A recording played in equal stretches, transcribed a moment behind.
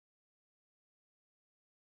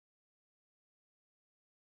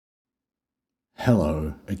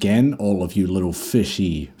Hello again, all of you little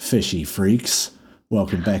fishy freaks.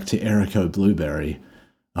 Welcome back to Erico Blueberry.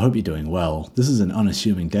 I hope you're doing well. This is an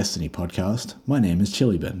unassuming Destiny podcast. My name is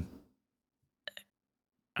Chilibin.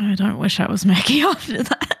 I don't wish I was Maggie after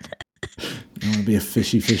that. You want to be a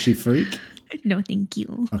fishy freak? No, thank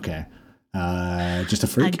you. Okay. Just a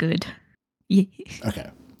freak? Good. Yeah. Okay.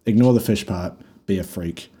 Ignore the fish part. Be a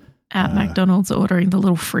freak. At McDonald's ordering the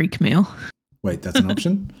little freak meal. Wait, that's an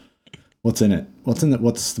option? What's in it? What's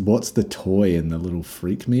the toy in the little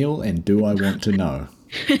freak meal? And do I want to know?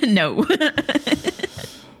 No.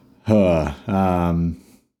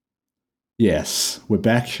 Yes, we're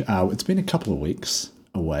back. It's been a couple of weeks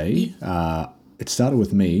away. It started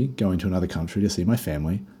with me going to another country to see my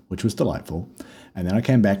family, which was delightful. And then I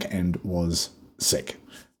came back and was sick.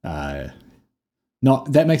 That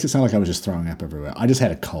makes it sound like I was just throwing up everywhere. I just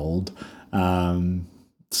had a cold.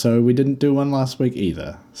 So we didn't do one last week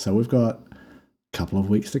either. So we've got a couple of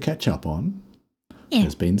weeks to catch up on. Yeah.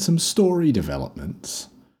 There's been some story developments.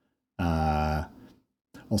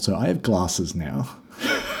 Also, I have glasses now.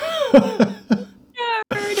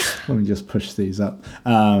 Let me just push these up.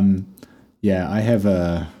 I have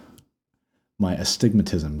my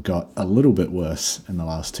astigmatism got a little bit worse in the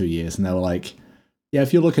last 2 years. And they were like, yeah,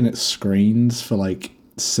 if you're looking at screens for like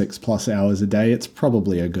 6+ hours a day, it's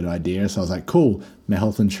probably a good idea. So I was like, cool, my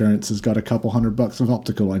health insurance has got a couple $100 of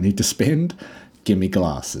optical I need to spend. Give me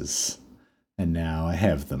glasses. And now I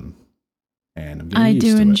have them. And I'm getting used to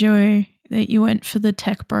it. I do enjoy that you went for the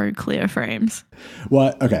Tech Bro clear frames.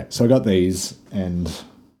 Well, okay, so I got these and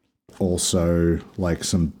also like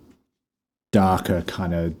some darker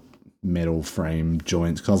kind of metal frame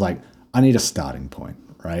joints. Because I was like, I need a starting point,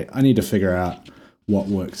 right? I need to figure out what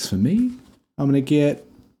works for me. I'm going to get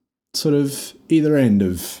sort of either end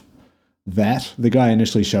of that. The guy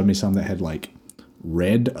initially showed me some that had like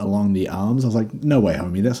red along the arms. I was like, no way,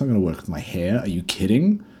 homie, that's not going to work with my hair. Are you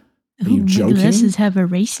kidding? Are you joking? My glasses have a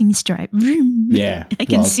racing stripe. Yeah. I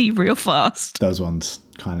can see real fast. Those ones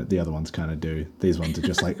the other ones kind of do. These ones are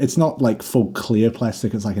just like, it's not like full clear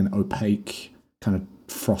plastic. It's like an opaque kind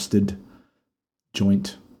of frosted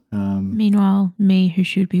joint. Meanwhile, me, who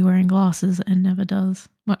should be wearing glasses and never does,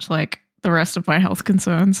 much like the rest of my health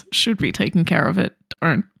concerns, should be taking care of it,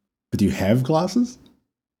 don't. But do you have glasses?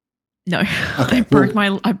 No. Okay, I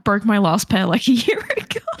broke my last pair like a year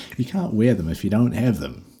ago. You can't wear them if you don't have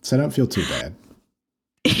them. So don't feel too bad.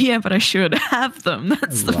 Yeah, but I should have them.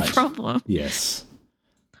 That's the problem. Yes.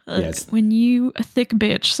 Look, yes. When you a thick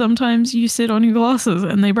bitch, sometimes you sit on your glasses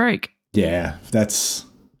and they break. Yeah, that's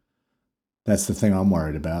the thing I'm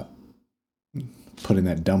worried about. Putting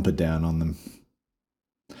that dumper down on them.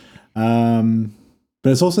 But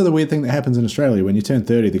it's also the weird thing that happens in Australia. When you turn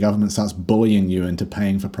 30, the government starts bullying you into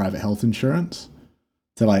paying for private health insurance.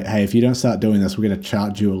 They're like, hey, if you don't start doing this, we're going to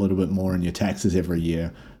charge you a little bit more in your taxes every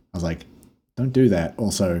year. I was like, don't do that.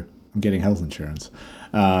 Also, I'm getting health insurance.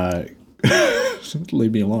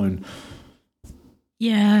 Leave me alone.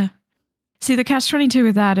 Yeah. See, the catch-22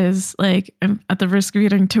 with that is, like, at the risk of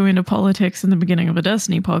getting too into politics in the beginning of a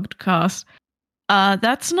Destiny podcast,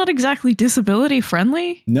 that's not exactly disability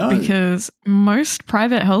friendly. No. Because most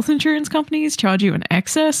private health insurance companies charge you an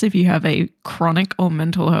excess if you have a chronic or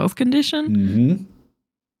mental health condition. Mm-hmm.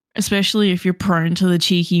 Especially if you're prone to the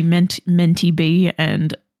cheeky mentee bee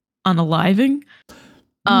and unaliving.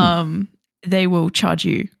 They will charge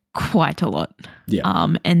you quite a lot. Yeah.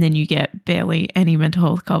 And then you get barely any mental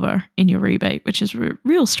health cover in your rebate, which is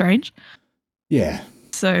real strange. Yeah.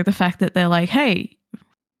 So the fact that they're like, hey,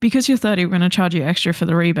 because you're 30, we're going to charge you extra for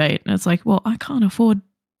the rebate. And it's like, well, I can't afford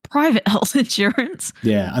private health insurance.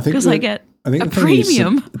 Yeah. I think because I get a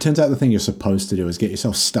premium. It turns out the thing you're supposed to do is get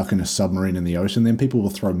yourself stuck in a submarine in the ocean. Then people will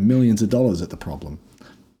throw millions of dollars at the problem.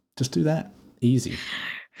 Just do that. Easy.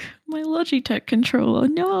 My Logitech controller.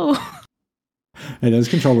 No. Hey, those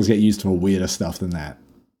controllers get used for weirder stuff than that.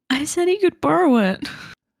 I said he could borrow it.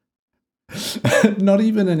 Not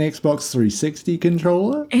even an Xbox 360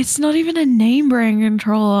 controller? It's not even a name brand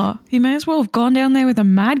controller. He may as well have gone down there with a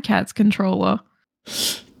Mad Catz controller.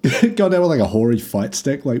 Gone down with like a hoary fight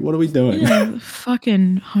stick? Like, what are we doing? Yeah,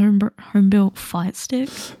 fucking home-built fight stick.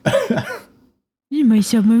 My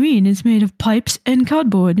submarine is made of pipes and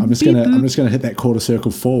cardboard. I'm just gonna hit that quarter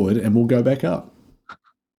circle forward and we'll go back up.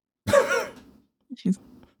 She's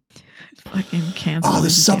fucking canceled. Oh, the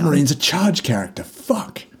submarine's a charge character.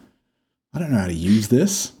 Fuck. I don't know how to use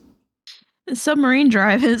this. The submarine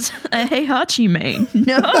drivers a Heihachi main.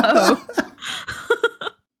 No.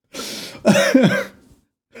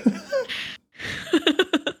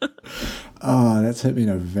 Oh, that's hit me in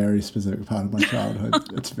a very specific part of my childhood.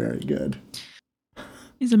 It's very good.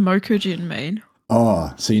 He's a Mokujin main.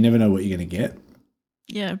 Oh, so you never know what you're going to get?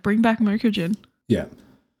 Yeah, bring back Mokujin. Yeah.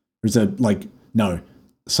 There's a, like, no,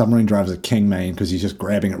 Submarine Drive's a king main because he's just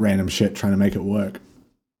grabbing at random shit trying to make it work.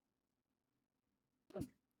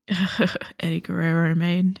 Eddie Guerrero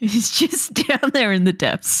main. He's just down there in the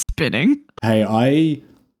depths spinning. Hey,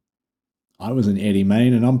 I was an Eddie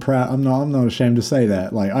main, and I'm proud. I'm not ashamed to say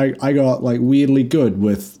that. Like, I got like weirdly good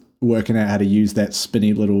with working out how to use that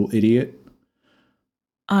spinny little idiot.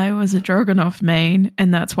 I was a Drogonoff main,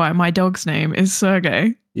 and that's why my dog's name is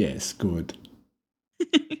Sergey. Yes, good.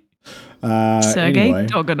 Sergey Anyway,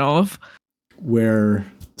 Dogonov. we're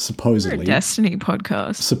We're a Destiny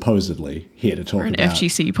podcast. supposedly here to talk We're an about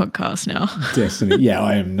FGC podcast now. Destiny. Yeah,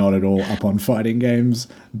 I am not at all up on fighting games,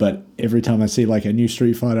 but every time I see like a new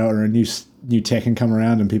Street Fighter or a new Tekken come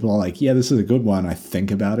around and people are like, "Yeah, this is a good one," I think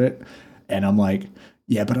about it, and I'm like,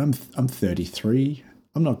 "Yeah, but I'm 33.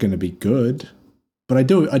 I'm not going to be good, but I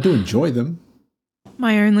do enjoy them."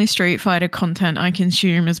 My only Street Fighter content I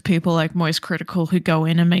consume is people like Moist Critical who go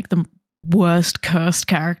in and make the worst cursed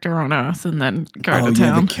character on earth and then go to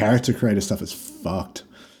town. The character creator stuff is fucked.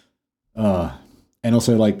 And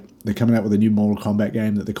also, like, they're coming out with a new Mortal Kombat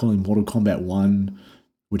game that they're calling Mortal Kombat 1,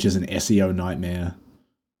 which is an SEO nightmare.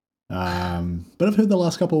 But I've heard the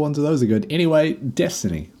last couple of ones of those are good. Anyway,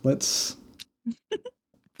 Destiny.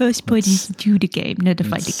 First point is to do the game, not to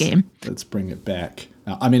fight the game. Let's bring it back.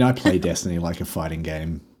 I mean, I play Destiny like a fighting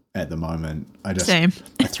game at the moment. I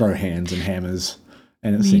throw hands and hammers,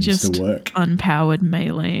 and it seems to work. Unpowered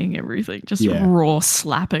meleeing everything, just raw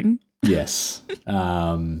slapping. Yes.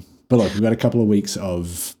 But look, we've got a couple of weeks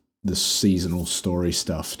of the seasonal story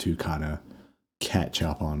stuff to kind of catch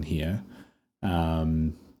up on here.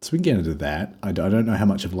 So we can get into that. I don't know how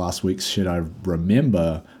much of last week's shit I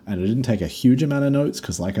remember, and I didn't take a huge amount of notes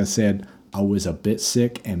because, like I said, I was a bit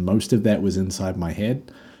sick, and most of that was inside my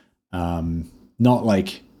head. Not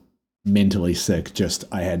like mentally sick, just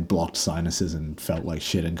I had blocked sinuses and felt like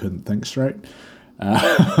shit and couldn't think straight. But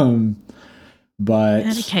I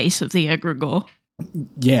had a case of the egregore.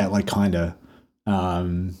 Yeah, like kind of.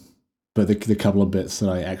 But the couple of bits that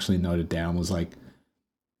I actually noted down was like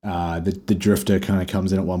the drifter kind of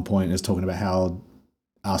comes in at one point and is talking about how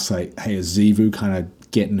us like, hey, is Zivu kind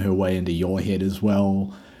of getting her way into your head as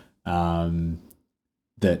well?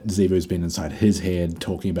 That Zivu's been inside his head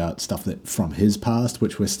talking about stuff that from his past,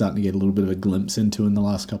 which we're starting to get a little bit of a glimpse into in the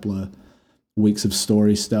last couple of weeks of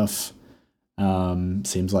story stuff.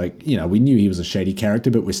 Seems like, we knew he was a shady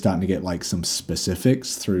character, but we're starting to get like some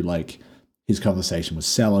specifics through like his conversation with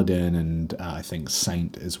Saladin and I think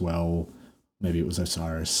Saint as well. Maybe it was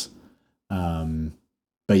Osiris.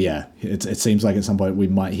 But yeah, it seems like at some point we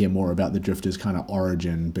might hear more about the Drifter's kind of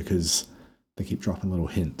origin because they keep dropping little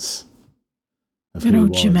hints of who he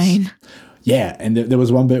was. Jermaine. Yeah, and there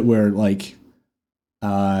was one bit where like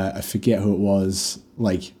I forget who it was,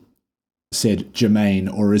 like said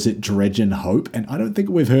Jermaine, or is it Dredgen Hope? And I don't think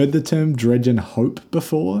we've heard the term Dredgen Hope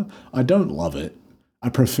before. I don't love it. I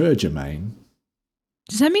prefer Jermaine.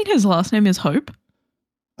 Does that mean his last name is Hope?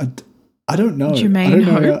 I don't know. Jermaine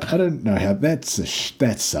Hope? I don't know how that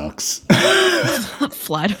sucks.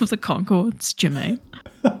 Flight of the Conchords, Jermaine.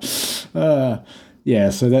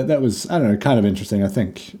 Yeah, so that was, I don't know, kind of interesting. I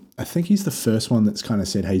think he's the first one that's kind of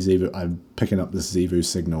said, hey, Zivu, I'm picking up this Zivu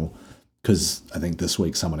signal, because I think this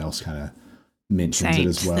week someone else kind of mentions it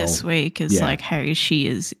as well. This week is like, hey, she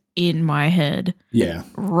is in my head. Yeah.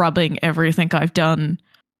 Rubbing everything I've done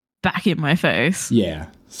back in my face. Yeah.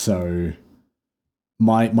 So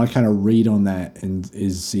my kind of read on that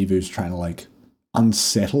is Zivu's trying to like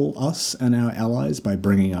unsettle us and our allies by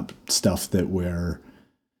bringing up stuff that we're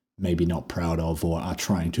maybe not proud of or are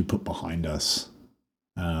trying to put behind us.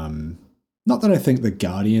 Not that I think the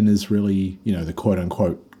Guardian is really, the quote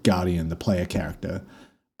unquote Guardian, the player character.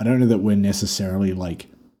 I don't know that we're necessarily like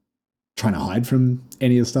trying to hide from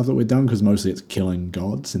any of the stuff that we've done, because mostly it's killing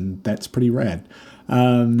gods, and that's pretty rad.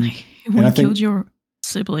 When you killed your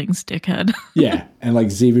siblings, dickhead. Yeah, and like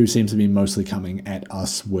Zivu seems to be mostly coming at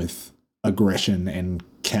us with aggression and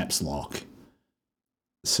caps lock.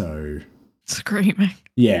 So screaming.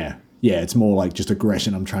 Yeah, it's more like just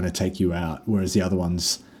aggression, I'm trying to take you out, whereas the other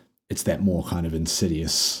ones, it's that more kind of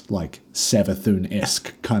insidious, like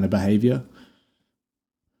Savathun-esque kind of behavior.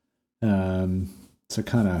 So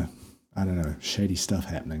kind of, I don't know, shady stuff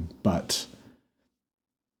happening. But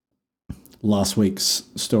last week's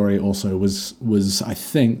story also was I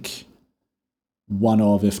think one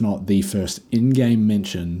of, if not the first in-game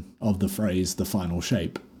mention of the phrase "the final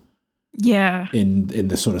shape." Yeah. In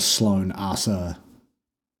the sort of Sloane Asa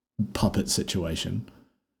puppet situation.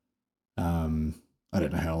 I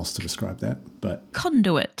don't know how else to describe that, but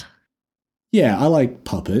conduit. Yeah, I like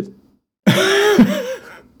Puppet.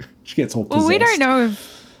 She gets all possessed. Well, we don't know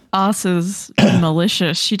if Arsa's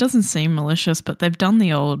malicious. She doesn't seem malicious, but they've done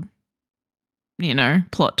the old,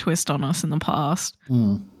 plot twist on us in the past.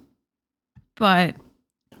 Mm. But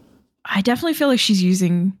I definitely feel like she's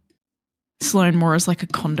using Sloane more as like a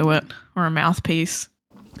conduit or a mouthpiece.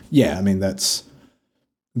 Yeah, I mean, that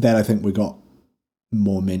I think we got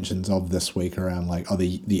more mentions of this week around like,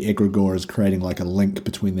 the egregore is creating like a link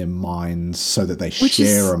between their minds so that they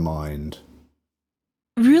share a mind.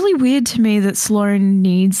 Really weird to me that Sloane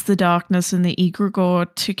needs the darkness and the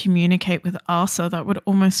egregore to communicate with Arsa. That would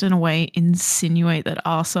almost in a way insinuate that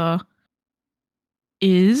Arsa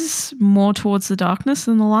is more towards the darkness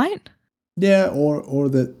than the light. Yeah, or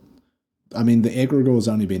that, I mean, the egregore has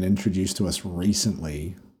only been introduced to us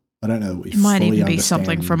recently. I don't know that we might fully even be understand.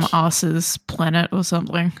 something from Arsa's planet or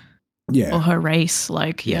something. Yeah. Or her race,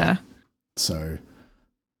 yeah. So,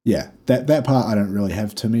 yeah, that part I don't really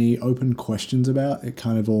have too many open questions about. It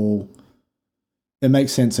kind of it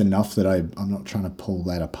makes sense enough that I'm not trying to pull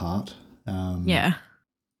that apart. Yeah.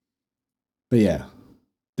 But yeah,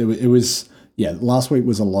 it was, last week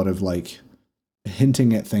was a lot of like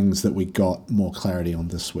hinting at things that we got more clarity on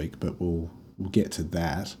this week, but we'll get to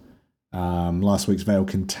that. Last week's veil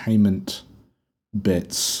containment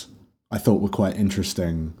bits I thought were quite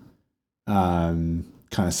interesting. Kind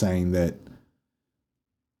of saying that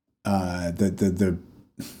the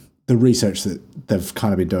research that they've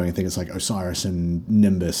kind of been doing, I think it's like Osiris and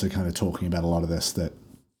Nimbus are kind of talking about a lot of this, that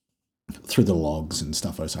through the logs and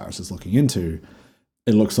stuff Osiris is looking into,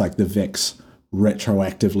 it looks like the Vex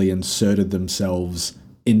retroactively inserted themselves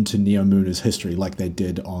into Neomuna's history like they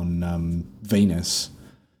did on Venus.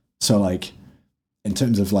 So like, in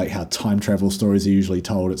terms of like how time travel stories are usually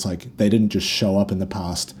told, it's like they didn't just show up in the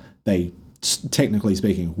past. They, technically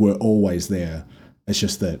speaking, were always there. It's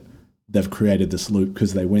just that they've created this loop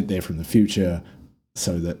because they went there from the future.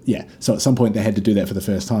 So at some point they had to do that for the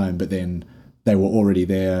first time, but then they were already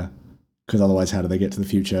there, because otherwise how do they get to the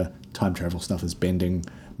future? Time travel stuff is bending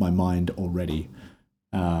my mind already.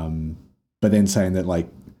 But then saying that like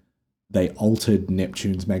they altered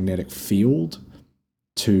Neptune's magnetic field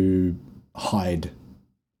to hide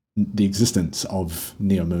the existence of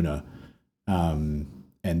Neomuna. And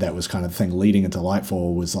that was kind of the thing leading into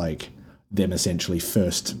Lightfall, was like them essentially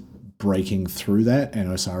first breaking through that,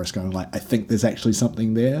 and Osiris going like, I think there's actually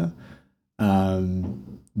something there. That,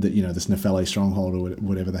 this Nephele stronghold or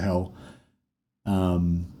whatever the hell.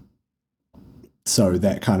 So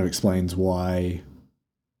that kind of explains why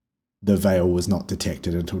the veil was not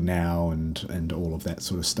detected until now, and all of that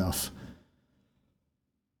sort of stuff.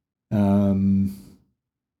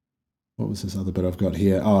 What was this other bit I've got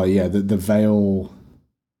here? Oh yeah, the veil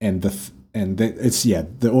and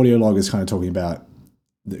the audio log is kind of talking about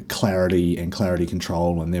the clarity and clarity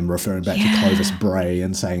control, and then referring back to Clovis Bray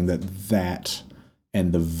and saying that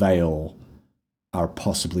and the veil are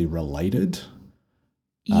possibly related.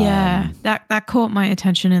 Yeah, that caught my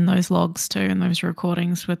attention in those logs too, in those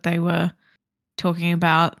recordings where they were talking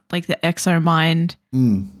about like the exo mind.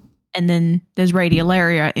 And then there's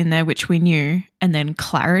radiolaria in there, which we knew, and then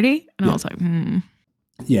clarity. And I was like,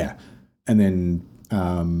 Yeah. And then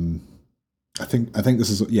I think this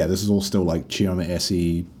is all still like Chioma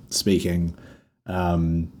Essie speaking,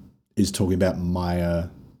 is talking about Maya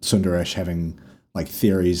Sundaresh having like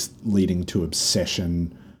theories leading to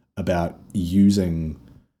obsession about using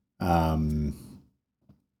the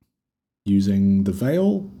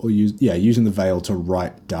veil, or using the veil to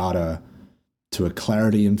write data to a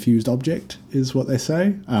clarity infused object, is what they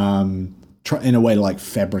say. In a way to like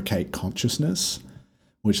fabricate consciousness,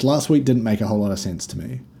 which last week didn't make a whole lot of sense to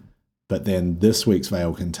me. But then this week's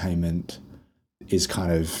veil containment is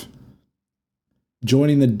kind of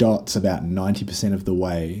joining the dots about 90% of the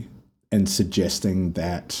way, and suggesting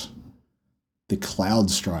that the Cloud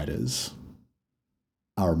Striders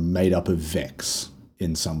are made up of Vex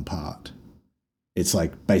in some part. It's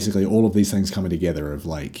like basically all of these things coming together of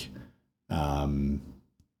like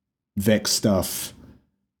Vex stuff,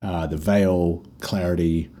 the veil,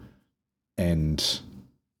 clarity, and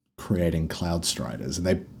creating Cloud Striders. And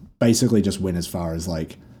they basically just went as far as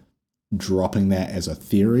like dropping that as a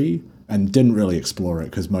theory, and didn't really explore it,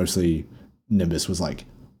 because mostly Nimbus was like,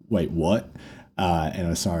 wait, what? And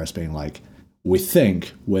Osiris being like, we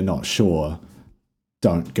think, we're not sure.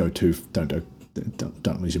 Don't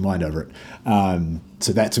lose your mind over it.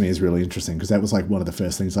 So that to me is really interesting, because that was like one of the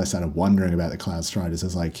first things I started wondering about the Cloud Striders. I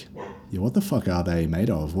was like, yeah, what the fuck are they made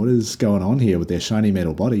of? What is going on here with their shiny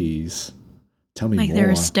metal bodies? Tell me more. Like they're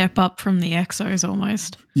a step up from the Exos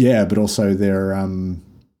almost. Yeah, but also they're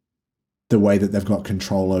the way that they've got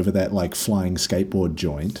control over that like flying skateboard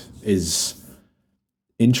joint is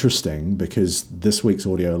interesting because this week's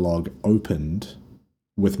audio log opened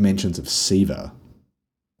with mentions of Siva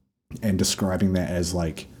and describing that as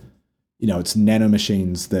like, it's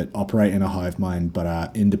nanomachines that operate in a hive mind but are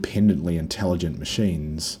independently intelligent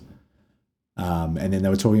machines. And then they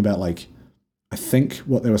were talking about like, I think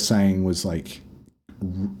what they were saying was like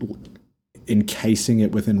encasing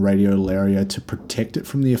it within radiolaria to protect it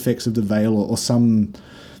from the effects of the veil or some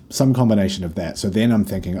combination of that. So then I'm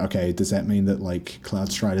thinking, okay, does that mean that like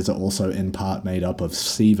Cloud Striders are also in part made up of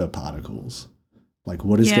Siva particles? Like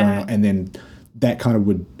what is going on? And then that kind of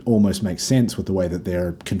would almost make sense with the way that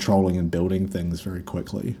they're controlling and building things very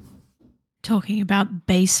quickly. Talking about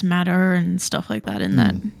base matter and stuff like that in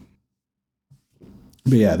that.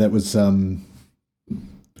 But yeah, that was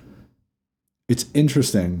it's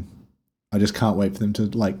interesting. I just can't wait for them to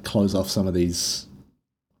like close off some of these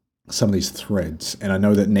threads. And I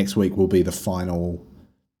know that next week will be the final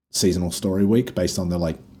seasonal story week based on the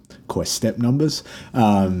like quest step numbers.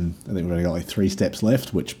 I think we've only got like 3 steps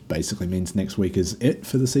left, which basically means next week is it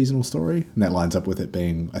for the seasonal story. And that lines up with it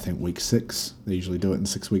being, I think, week 6. They usually do it in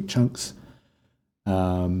 6-week chunks.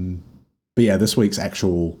 But yeah, this week's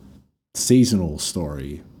actual seasonal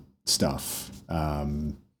story stuff.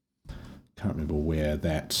 Can't remember where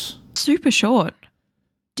that... Super short.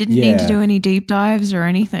 Didn't need to do any deep dives or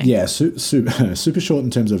anything. Yeah, super short in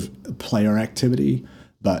terms of player activity,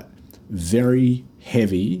 but very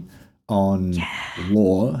heavy on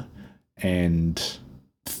lore and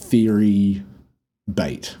theory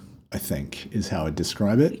bait, I think, is how I'd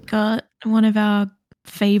describe it. We got one of our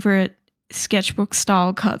favorite sketchbook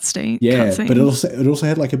style cutscenes. Yeah, but it also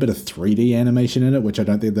had like a bit of 3D animation in it, which I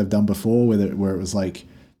don't think they've done before, where it was like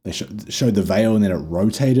they showed the veil and then it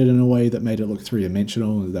rotated in a way that made it look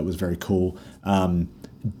 3-dimensional. That was very cool.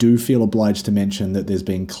 Do feel obliged to mention that there's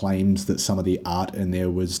been claims that some of the art in there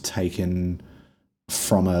was taken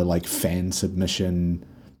from a like fan submission,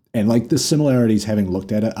 and like the similarities, having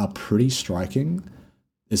looked at it, are pretty striking.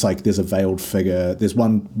 It's like there's a veiled figure. There's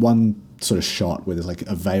one sort of shot where there's like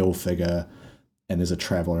a veiled figure and there's a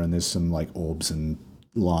traveler and there's some like orbs and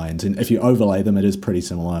lines. And if you overlay them, it is pretty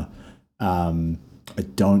similar. I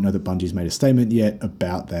don't know that Bungie's made a statement yet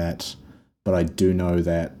about that, but I do know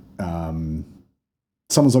that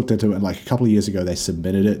someone's looked into it, and like a couple of years ago they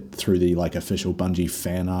submitted it through the like official Bungie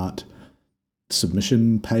fan art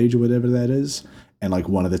submission page or whatever that is, and like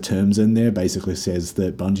one of the terms in there basically says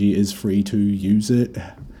that Bungie is free to use it,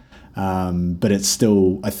 but it's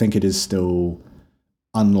still, I think it is still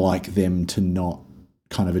unlike them to not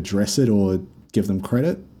kind of address it or give them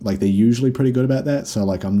credit. Like they're usually pretty good about that, so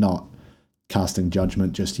like I'm not casting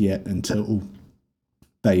judgment just yet until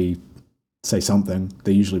they say something.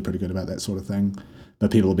 They're usually pretty good about that sort of thing,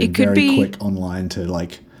 but people have been very quick online to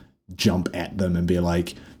like jump at them and be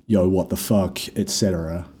like, yo, what the fuck,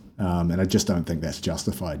 etc. And I just don't think that's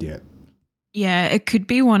justified yet. Yeah, it could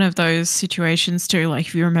be one of those situations too. Like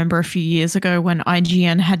if you remember a few years ago when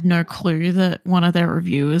IGN had no clue that one of their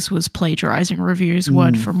reviewers was plagiarizing reviews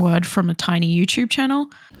word from word from a tiny YouTube channel.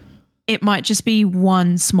 It might just be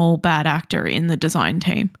one small bad actor in the design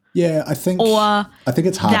team. Yeah, I think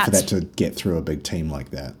it's hard for that to get through a big team like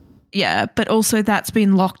that. Yeah, but also that's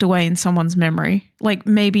been locked away in someone's memory. Like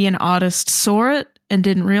maybe an artist saw it and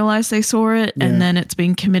didn't realize they saw it, and then it's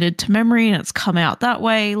been committed to memory and it's come out that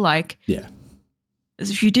way. Like, there's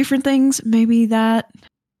a few different things. Maybe that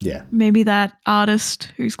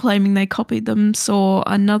artist who's claiming they copied them saw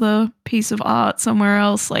another piece of art somewhere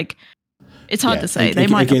else. Like, it's hard to say. They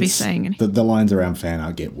might not be saying anything. The lines around fan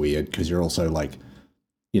art get weird because you're also like,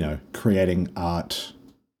 creating art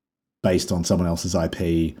based on someone else's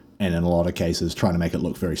IP, and in a lot of cases trying to make it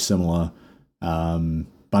look very similar.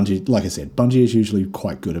 Bungie, like I said, Bungie is usually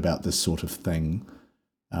quite good about this sort of thing.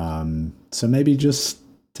 So maybe just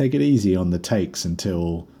take it easy on the takes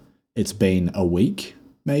until it's been a week,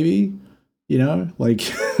 maybe,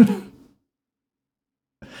 like...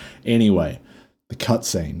 Anyway, the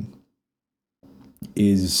cutscene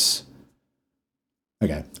is...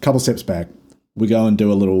 Okay, a couple steps back. We go and do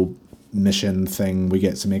a little mission thing. We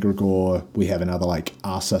get some egregore. We have another, like,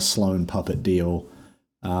 Asa Sloane puppet deal.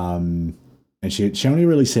 And she only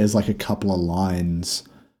really says, like, a couple of lines,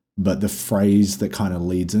 but the phrase that kind of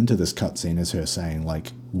leads into this cutscene is her saying,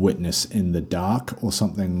 like, witness in the dark or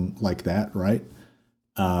something like that, right?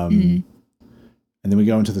 And then we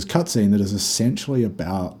go into this cutscene that is essentially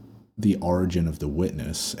about the origin of the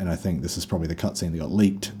witness, and I think this is probably the cutscene that got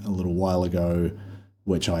leaked a little while ago,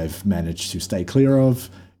 which I've managed to stay clear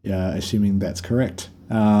of, assuming that's correct.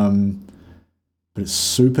 But it's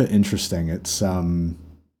super interesting. It's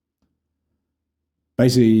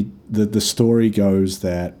basically the story goes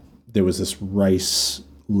that there was this race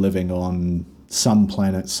living on some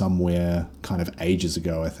planet somewhere kind of ages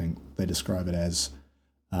ago, I think they describe it as.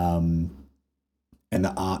 And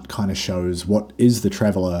the art kind of shows what is the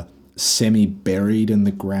traveler semi-buried in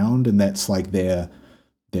the ground, and that's like their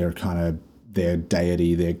kind of their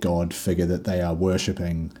deity, their god figure that they are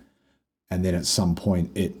worshipping. And then at some point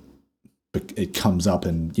it comes up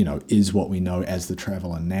and, you know, is what we know as the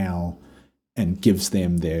traveler now, and gives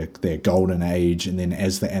them their golden age. And then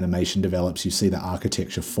as the animation develops, you see the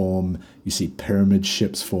architecture form, you see pyramid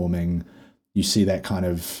ships forming, you see that kind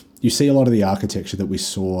of, you see a lot of the architecture that we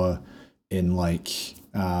saw in like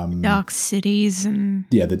Dark cities and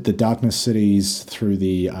the darkness cities, through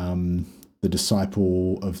the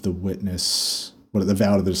disciple of the witness, the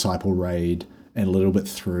vow of the disciple raid, and a little bit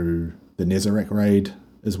through the Nezarec raid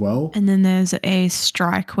as well. And then there's a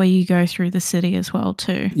strike where you go through the city as well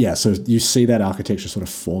too. Yeah, so you see that architecture sort of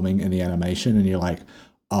forming in the animation, and you're like,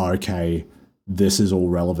 oh, okay, this is all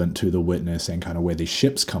relevant to the witness and kind of where these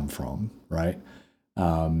ships come from, right?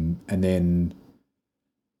 And then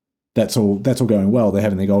that's all going well. They're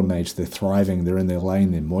having their golden age, they're thriving, they're in their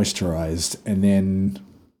lane, they're moisturized, and then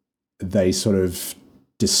they sort of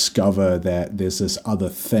discover that there's this other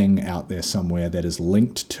thing out there somewhere that is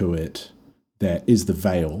linked to it, that is the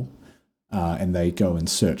veil, and they go in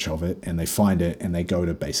search of it, and they find it, and they go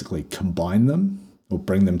to basically combine them or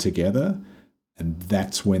bring them together, and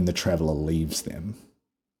that's when the traveler leaves them.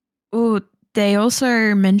 Oh, they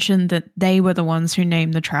also mentioned that they were the ones who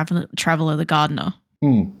named the traveler the gardener.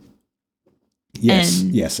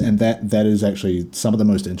 Yes, and that is actually some of the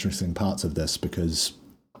most interesting parts of this, because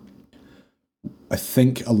I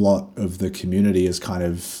think a lot of the community is kind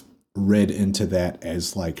of read into that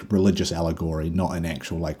as like religious allegory, not an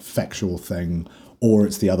actual like factual thing, or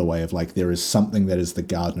it's the other way of like there is something that is the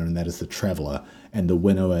gardener and that is the traveler, and the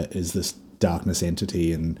winnower is this darkness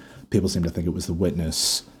entity, and people seem to think it was the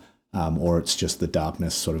witness, or it's just the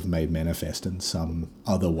darkness sort of made manifest in some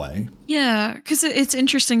other way. Yeah, because it's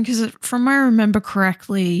interesting, because from what I remember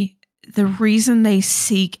correctly, the reason they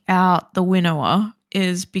seek out the winnower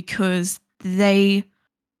is because they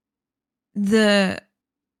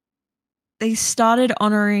started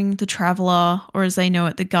honoring the traveler, or as they know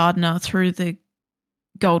it, the gardener, through the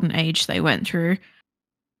golden age they went through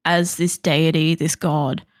as this deity, this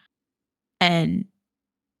god. And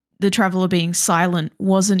the traveler being silent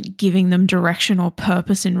wasn't giving them direction or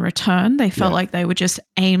purpose in return. They felt like they were just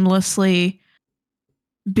aimlessly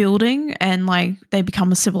building, and like they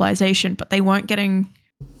become a civilization, but they weren't getting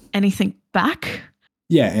anything back.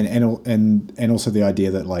 Yeah, and also the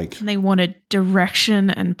idea that like they wanted direction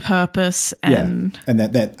and purpose, and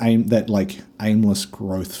that like aimless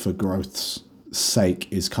growth for growth's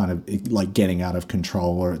sake is kind of like getting out of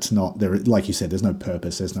control, or it's not there. Like you said, there's no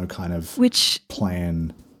purpose, there's no kind of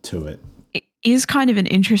plan to it. It is kind of an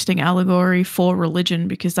interesting allegory for religion,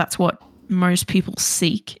 because that's what most people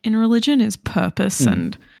seek in religion, is purpose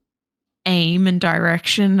and aim and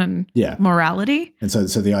direction and morality. And so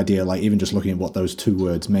the idea, like even just looking at what those two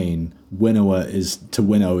words mean, winnower is to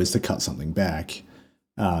winnow is to cut something back.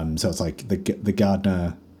 So it's like the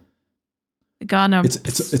gardener. The gardener.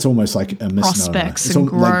 It's almost like a misnomer. Prospects and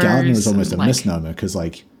grows, like gardener is almost a misnomer, because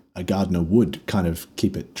like a gardener would kind of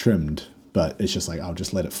keep it trimmed, but it's just like I'll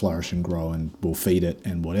just let it flourish and grow, and we'll feed it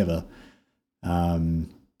and whatever.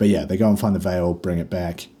 But yeah, they go and find the veil, bring it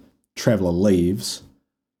back. Traveler leaves.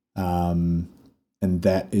 And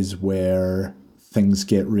that is where things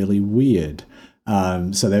get really weird.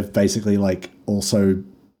 So they've basically like also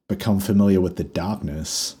become familiar with the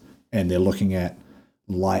darkness, and they're looking at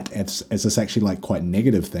light as this actually like quite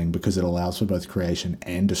negative thing, because it allows for both creation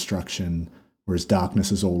and destruction, whereas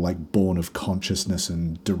darkness is all like born of consciousness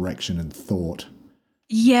and direction and thought.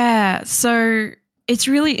 Yeah, so it's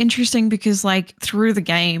really interesting, because like through the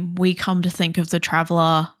game we come to think of the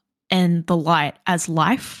traveler and the light as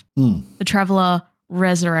life. The traveler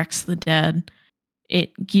resurrects the dead.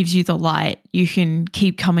 It gives you the light. You can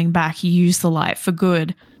keep coming back. You use the light for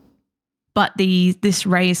good. But this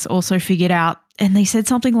race also figured out, and they said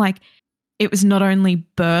something like it was not only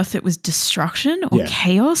birth, it was destruction or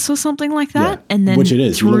chaos or something like that. Yeah. And then which it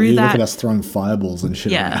is. You look at us throwing fireballs and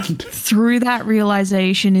shit around. Through that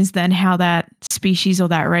realization is then how that species or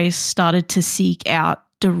that race started to seek out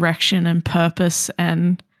direction and purpose,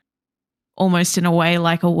 and almost in a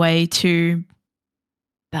way to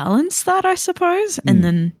balance that, I suppose. And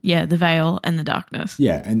then, the veil and the darkness.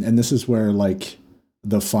 Yeah, and this is where like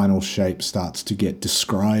the final shape starts to get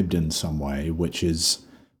described in some way, which is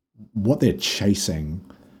what they're chasing.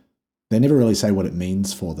 They never really say what it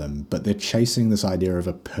means for them, but they're chasing this idea of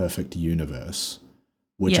a perfect universe.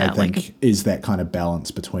 which I Yeah, like think is that kind of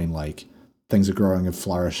balance between like things are growing and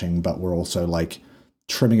flourishing, but we're also like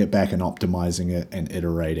trimming it back and optimizing it and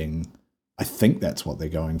iterating. I think that's what they're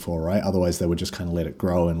going for, right? Otherwise, they would just kind of let it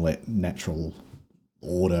grow and let natural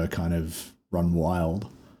order kind of run wild.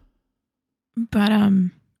 But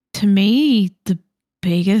to me, the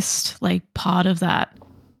biggest like part of that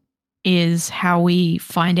is how we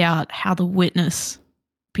find out how the witness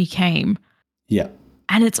became. Yeah.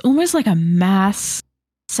 And it's almost like a mass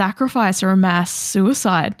sacrifice or a mass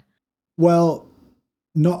suicide. Well,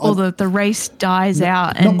 not Or the race dies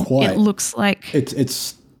out not and quite. it looks like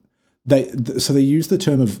It's so they use the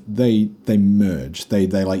term of they merge. They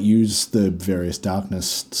like use the various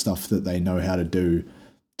darkness stuff that they know how to do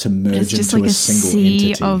to merge just into like a a single sea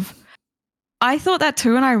entity. of. I thought that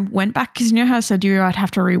too, and I went back because you know how I said I'd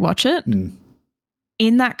have to rewatch it. Mm.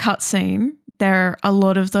 In that cutscene, there are a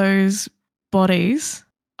lot of those bodies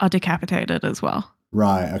are decapitated as well.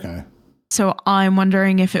 Right. Okay. So I'm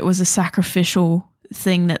wondering if it was a sacrificial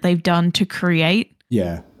thing that they've done to create.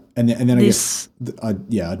 Yeah. And then this, I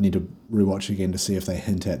guess I'd need to rewatch again to see if they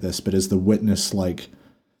hint at this. But is the witness like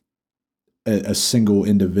a single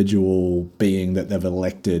individual being that they've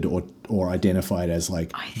elected or identified as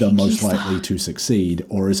like the most likely to succeed,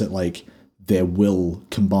 or is it like their will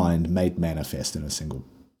combined made manifest in a single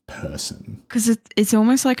person? Because it's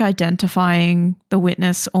almost like identifying the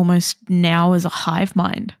witness almost now as a hive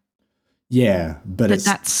mind. Yeah, but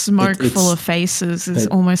that smoke full of faces is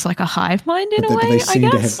almost like a hive mind in a way. But they seem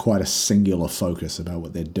I guess to have quite a singular focus about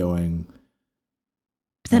what they're doing.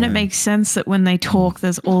 But then it makes sense that when they talk,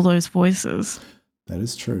 there's all those voices. That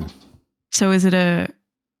is true. So is it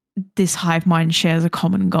this hive mind shares a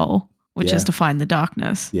common goal, which is to find the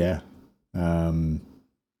darkness? Yeah. But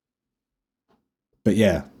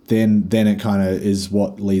yeah, then it kind of is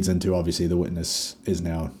what leads into obviously the witness is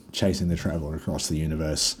now chasing the traveler across the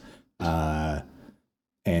universe. And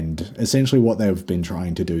essentially what they've been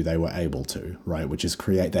trying to do, they were able to, right? Which is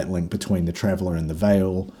create that link between the traveler and the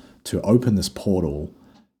veil to open this portal.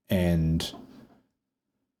 And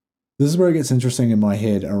this is where it gets interesting in my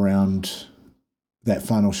head around that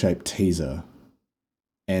final shape teaser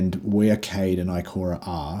and where Cade and Ikora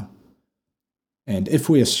are. And if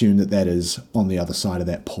we assume that that is on the other side of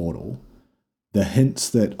that portal, the hints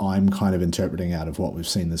that I'm kind of interpreting out of what we've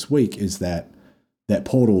seen this week is that that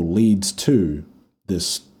portal leads to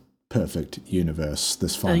this perfect universe,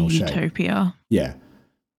 this final shape. Utopia. Yeah.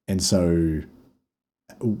 And so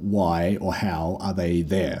why or how are they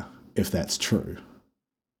there if that's true?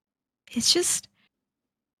 It's just,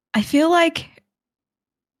 I feel like,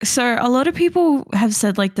 so a lot of people have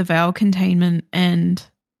said like the veil containment and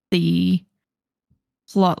the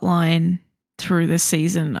plot line through this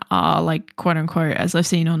season are like, quote unquote, as I've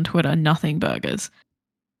seen on Twitter, nothing burgers.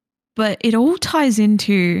 But it all ties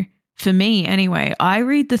into, for me anyway, I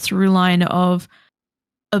read the through line of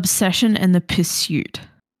obsession and the pursuit.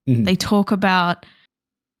 Mm-hmm. They talk about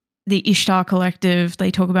the Ishtar Collective. They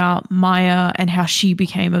talk about Maya and how she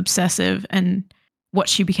became obsessive and what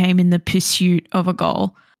she became in the pursuit of a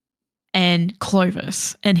goal. And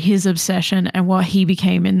Clovis and his obsession and what he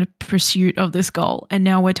became in the pursuit of this goal. And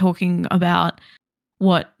now we're talking about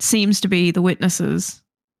what seems to be the witnesses'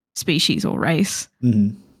 species or race.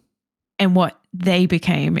 Mm-hmm. And what they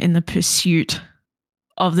became in the pursuit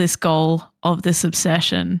of this goal, of this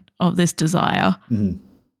obsession, of this desire. Mm-hmm.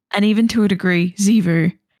 And even to a degree,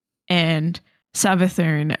 Xivu and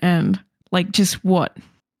Savathun and like just what,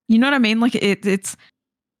 you know what I mean? Like it's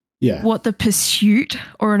what the pursuit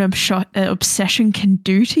or an obsession can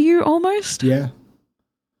do to you almost. Yeah.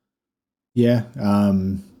 Yeah.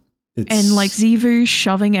 And like Xivu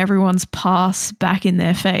shoving everyone's past back in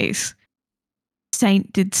their face.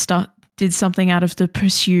 Saint did something out of the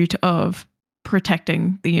pursuit of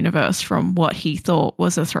protecting the universe from what he thought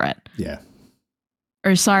was a threat. Yeah.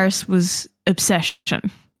 Osiris was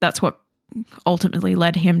obsession. That's what ultimately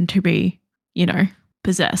led him to be,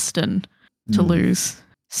 possessed and to lose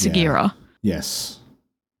Sagira. Yeah. Yes.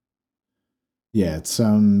 Yeah, it's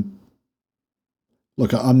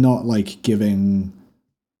look, I'm not like giving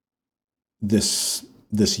this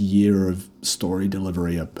year of story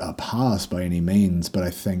delivery a pass by any means, but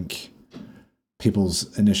I think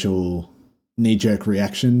people's initial knee-jerk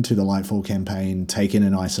reaction to the Lightfall campaign taken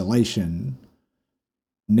in isolation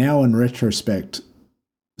now in retrospect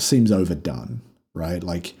seems overdone, right?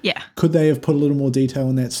 Like, could they have put a little more detail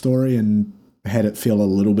in that story and had it feel a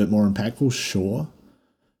little bit more impactful? Sure.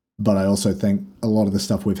 But I also think a lot of the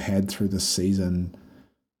stuff we've had through this season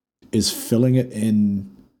is filling it in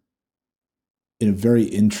a very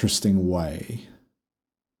interesting way.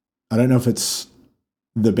 I don't know if it's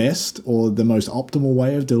the best or the most optimal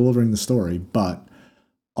way of delivering the story, but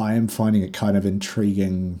I am finding it kind of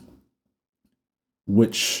intriguing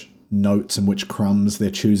which notes and which crumbs they're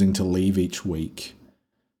choosing to leave each week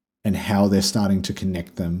and how they're starting to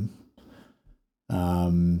connect them.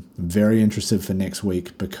 I'm very interested for next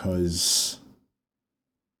week because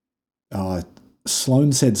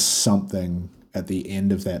Sloane said something at the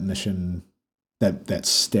end of that mission, that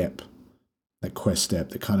step, that quest step,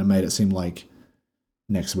 that kind of made it seem like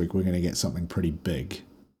next week we're going to get something pretty big.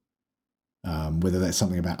 Whether that's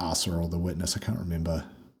something about Asa or the witness, I can't remember.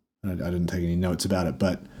 I didn't take any notes about it,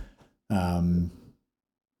 but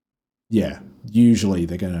yeah, usually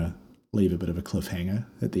they're going to leave a bit of a cliffhanger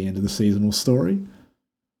at the end of the seasonal story.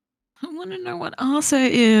 I want to know what Asa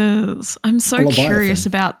is. I'm so curious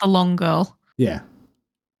about the long girl. Yeah.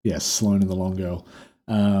 Yes, Sloane and the long girl.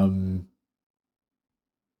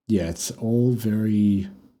 Yeah, it's all very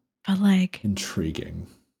intriguing.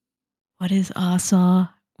 What is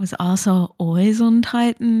Asa? Was Asa always on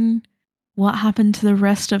Titan? What happened to the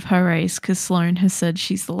rest of her race? Because Sloane has said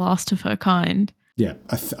she's the last of her kind. Yeah,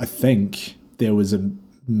 I think there was a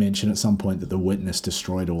mention at some point that the witness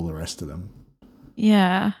destroyed all the rest of them.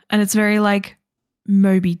 Yeah, and it's very like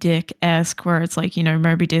Moby Dick-esque, where it's like,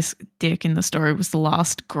 Moby Dick in the story was the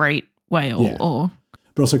last great whale. Yeah.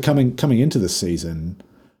 But also coming into this season,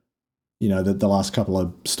 the last couple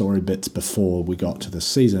of story bits before we got to this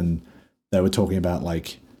season, they were talking about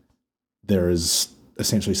like there is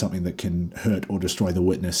essentially something that can hurt or destroy the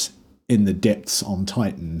witness in the depths on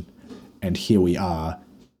Titan, and here we are.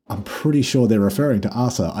 I'm pretty sure they're referring to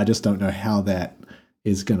Asa. I just don't know how that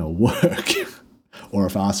is going to work, or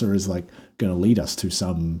if Asa is like going to lead us to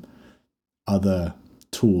some other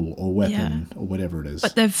tool or weapon or whatever it is.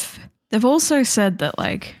 But they've also said that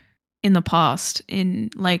like in the past,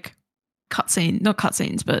 in like not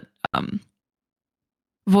cutscenes, but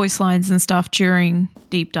voice lines and stuff during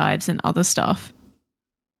deep dives and other stuff,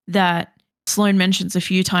 that Sloane mentions a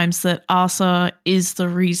few times that Asa is the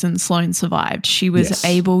reason Sloane survived. She was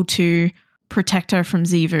able to protect her from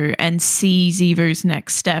Xivu and see Xivu's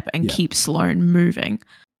next step and keep Sloane moving.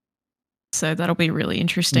 So that'll be really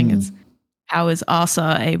interesting. Is how is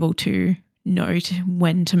Asa able to note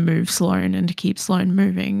when to move Sloane and to keep Sloane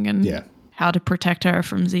moving, and how to protect her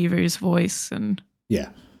from Xivu's voice. And to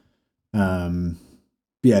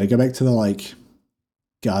go back to the like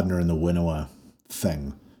Gardener and the Winnower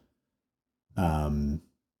thing,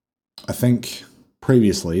 I think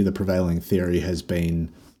previously the prevailing theory has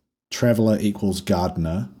been Traveler equals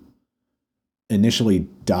Gardener, initially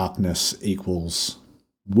Darkness equals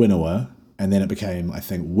Winnower, and then it became, I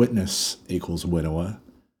think, Witness equals Winnower.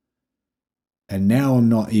 And now I'm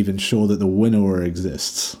not even sure that the Winnower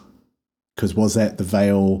exists. Because was that the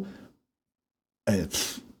Veil?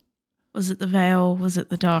 Was it the Veil? Was it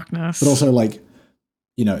the Darkness? But also, like,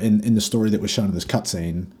 in the story that was shown in this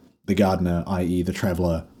cutscene, the Gardener, i.e. the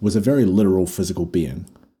Traveler, was a very literal physical being.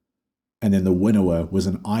 And then the Winnower was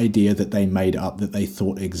an idea that they made up that they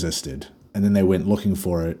thought existed. And then they went looking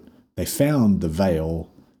for it. They found the Veil.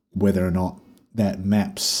 Whether or not that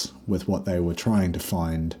maps with what they were trying to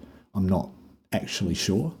find, I'm not actually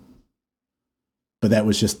sure. But that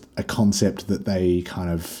was just a concept that they kind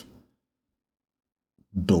of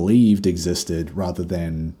believed existed rather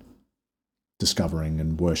than discovering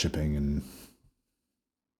and worshipping and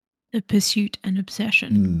the pursuit and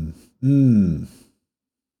obsession.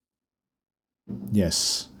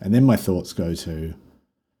 Yes. And then my thoughts go to,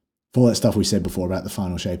 if all that stuff we said before about the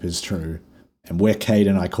final shape is true, and where Cade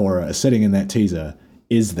and Ikora are sitting in that teaser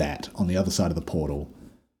is that on the other side of the portal.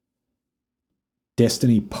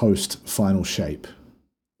 Destiny post final shape.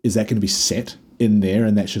 Is that going to be set in there,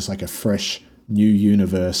 and that's just like a fresh new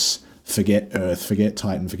universe? Forget Earth, forget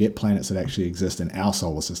Titan, forget planets that actually exist in our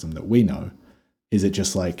solar system that we know. Is it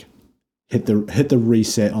just like hit the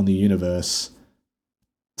reset on the universe,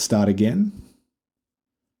 start again?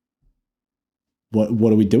 What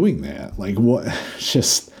are we doing there? Like what?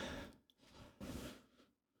 Just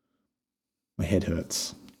my head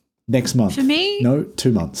hurts. Next month. For me, no,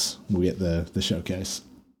 2 months we'll get the showcase.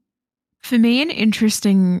 For me, an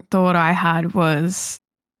interesting thought I had was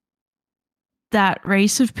that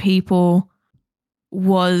race of people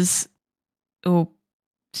was, or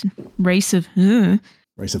race of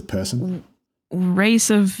person, race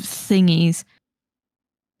of thingies.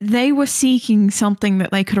 They were seeking something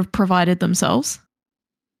that they could have provided themselves.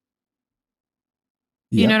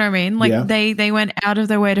 You know what I mean? Like they went out of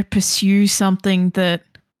their way to pursue something that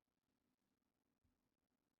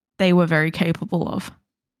they were very capable of.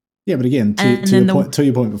 Yeah, but again, to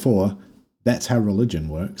your point before, that's how religion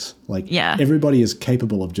works. Like everybody is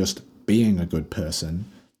capable of just being a good person.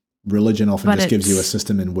 Religion often But just gives you a it's-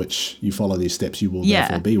 system in which you follow these steps, you will Yeah.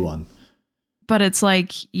 therefore be one. But it's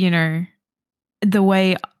like, the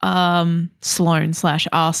way Sloane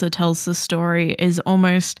 / Arthur tells the story is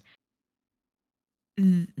almost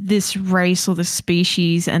this race or the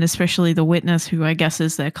species, and especially the witness, who I guess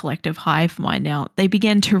is their collective hive mind now, they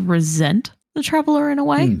begin to resent the traveler in a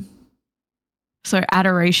way. So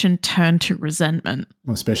adoration turned to resentment.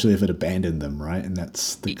 Well, especially if it abandoned them, right? And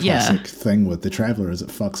that's the classic thing with the traveler, is it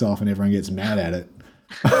fucks off and everyone gets mad at it.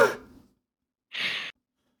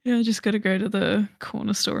 Yeah, I just got to go to the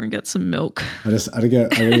corner store and get some milk. I gotta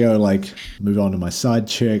go like move on to my side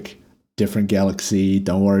chick, different galaxy.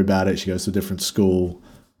 Don't worry about it. She goes to a different school.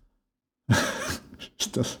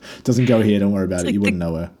 Doesn't go here. Don't worry about it. You wouldn't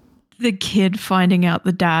know her. The kid finding out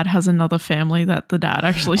the dad has another family that the dad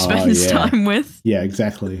actually spends time with. Yeah,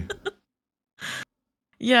 exactly.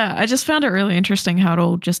 Yeah, I just found it really interesting how it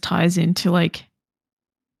all just ties into like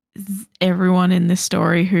everyone in this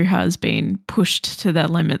story who has been pushed to their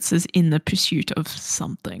limits is in the pursuit of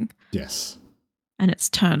something. Yes. And it's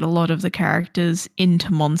turned a lot of the characters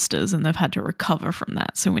into monsters, and they've had to recover from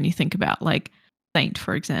that. So when you think about like Saint,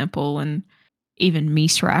 for example, and even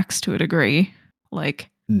Misrax to a degree, like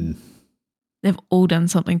they've all done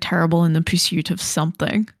something terrible in the pursuit of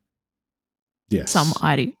something. Yes. Some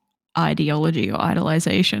ideology or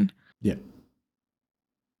idolization. Yep.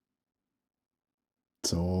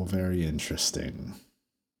 It's all very interesting.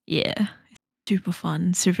 Yeah. Super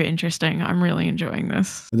fun, super interesting. I'm really enjoying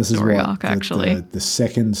this. And this story is arc, actually. The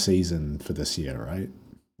second season for this year, right?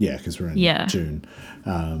 Yeah, because we're in June.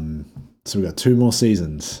 So we've got 2 more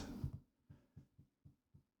seasons.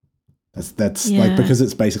 That's like, because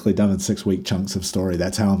it's basically done in 6-week chunks of story.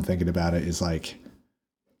 That's how I'm thinking about it, is like,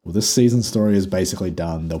 well, this season story is basically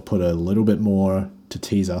done. They'll put a little bit more to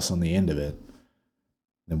tease us on the end of it.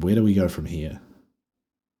 Then where do we go from here?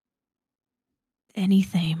 Any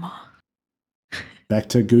theme. Back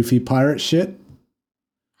to goofy pirate shit?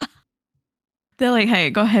 They're like, hey,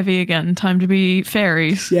 it got heavy again. Time to be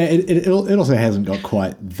fairies. Yeah, it also hasn't got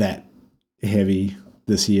quite that heavy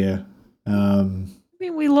this year. I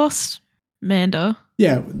mean, we lost Manda.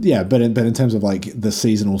 Yeah, but in terms of like the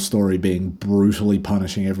seasonal story being brutally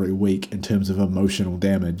punishing every week in terms of emotional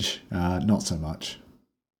damage, not so much.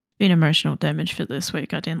 Been emotional damage for this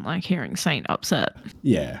week. I didn't like hearing Saint upset.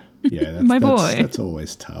 Yeah, that's, My boy. That's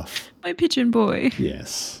always tough. My pigeon boy.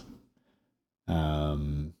 Yes.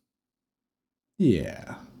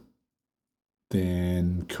 Yeah.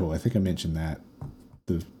 Then cool. I think I mentioned that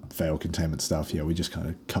the veil containment stuff. Yeah, we just kind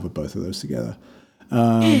of covered both of those together.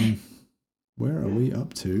 Where are we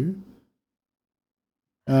up to?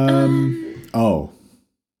 Oh,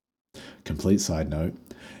 complete side note.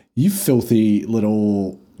 You filthy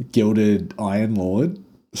little gilded Iron Lord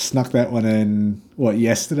snuck that one in, what,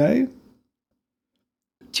 yesterday?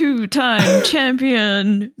 2-time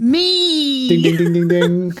champion me. Ding ding ding ding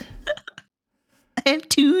ding. I have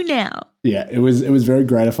 2 now. Yeah, it was very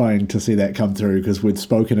gratifying to see that come through, because we'd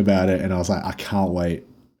spoken about it and I was like, I can't wait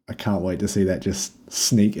to see that just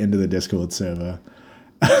sneak into the Discord server.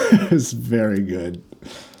 It was very good,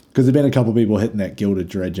 because there've been a couple of people hitting that gilded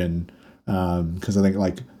dredgen, because I think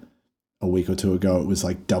like a week or 2 ago it was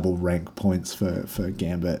like double rank points for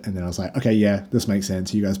Gambit, and then I was like, okay, yeah, this makes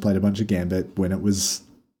sense. You guys played a bunch of Gambit when it was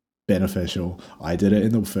beneficial. I did it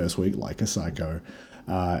in the first week like a psycho,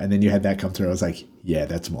 and then you had that come through. I was like, yeah,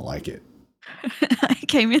 that's more like it. I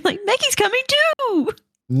came in like, Maggie's coming too.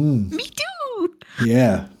 Me too.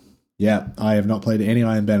 Yeah, I have not played any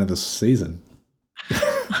Iron Banner this season.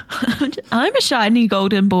 I'm a shiny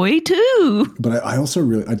golden boy too. But I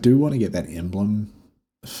also I do want to get that emblem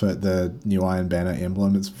for the new Iron Banner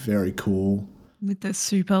emblem. It's very cool. With the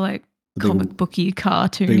super like comic booky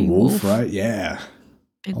cartoony big wolf, right? Yeah.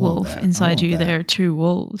 Big wolf. Inside you there are 2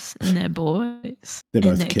 wolves and they're boys. They're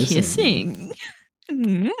both kissing.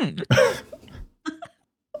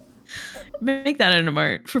 Make that an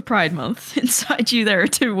emote for Pride Month. Inside you there are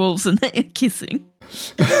 2 wolves and they're kissing.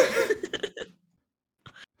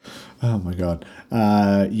 Oh my god.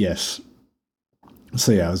 Yes.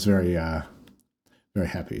 So yeah, I was very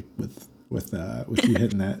happy with you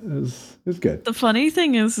hitting that. It was good. The funny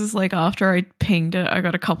thing is like after I pinged it, I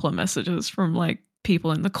got a couple of messages from like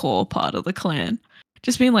people in the core part of the clan,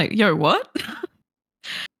 just being like, "Yo, what?"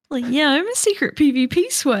 Like, yeah, I'm a secret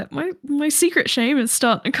PvP sweat. My secret shame is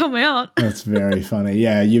starting to come out. That's very funny.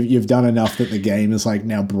 Yeah, you've done enough that the game is like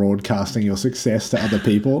now broadcasting your success to other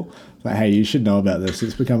people. Like, hey, you should know about this.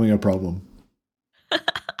 It's becoming a problem.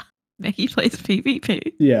 Maggie plays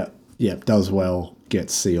PvP. Yeah, does well.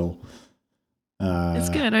 Gets seal. It's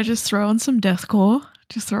good. I just throw on some deathcore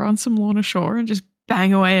Just throw on some Lorna Shore and just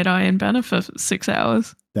bang away at Iron Banner for 6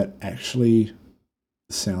 hours. That actually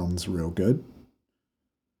sounds real good.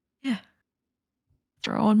 Yeah.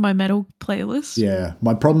 Throw on my metal playlist. Yeah.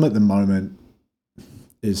 My problem at the moment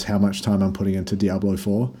is how much time I'm putting into Diablo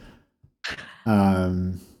 4.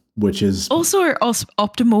 Which is also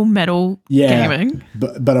optimal metal gaming.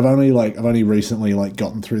 But I've only recently like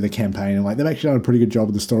gotten through the campaign, and like they've actually done a pretty good job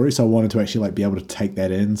with the story. So I wanted to actually like be able to take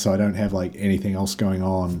that in, so I don't have like anything else going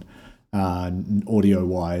on audio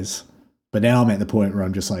wise. But now I'm at the point where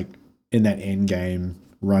I'm just like in that end game,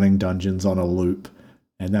 running dungeons on a loop,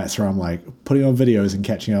 and that's where I'm like putting on videos and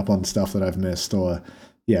catching up on stuff that I've missed, or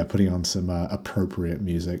putting on some appropriate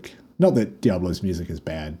music. Not that Diablo's music is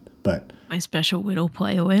bad, but my special Whittle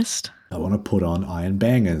playlist. I want to put on Iron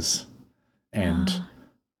Bangers and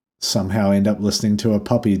somehow end up listening to a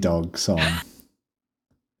puppy dog song.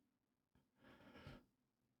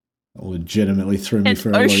 Legitimately threw me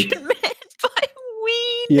for a Ocean loop. Man by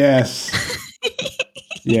Ween. Yes.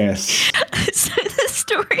 Yes. So the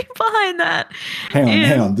story behind that.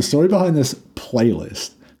 Hang on. The story behind this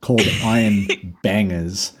playlist called Iron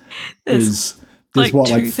Bangers is like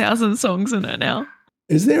 2,000 songs in it now.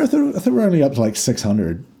 Is there? I thought we're only up to like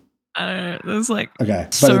 600. I don't know. There's like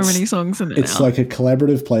so many songs in it It's now. like a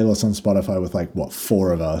collaborative playlist on Spotify with like,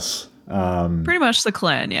 4 of us? Pretty much the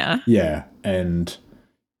clan, yeah. Yeah, and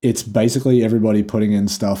it's basically everybody putting in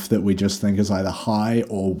stuff that we just think is either high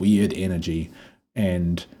or weird energy.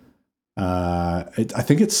 And I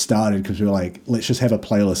think it started because we were like, let's just have a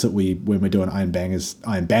playlist that when we're doing Iron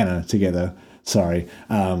Banner together,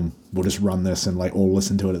 we'll just run this and like all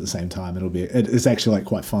listen to it at the same time. It's actually like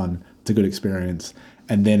quite fun. It's a good experience.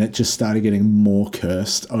 And then it just started getting more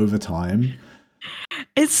cursed over time.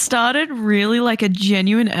 It started really like a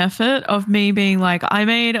genuine effort of me being like, I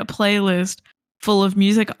made a playlist full of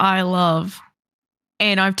music I love,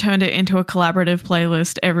 and I've turned it into a collaborative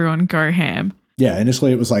playlist. Everyone go ham. Yeah,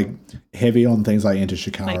 initially it was like heavy on things like Enter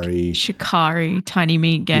Shikari. Like Shikari, Tiny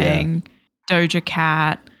Meat Gang, Doja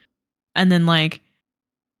Cat, and then like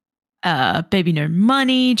Baby No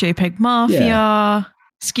Money, JPEG Mafia,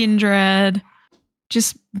 Skin Dread.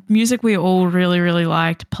 Just music we all really, really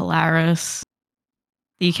liked. Polaris,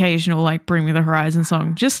 the occasional like Bring Me the Horizon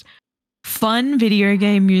song. Just fun video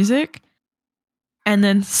game music. And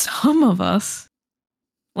then some of us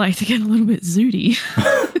like to get a little bit zooty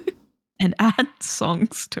and add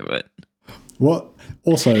songs to it.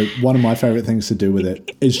 Also, one of my favorite things to do with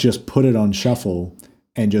it is just put it on shuffle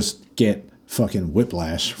and just get fucking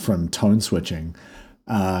whiplash from tone switching.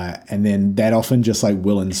 And then that often just like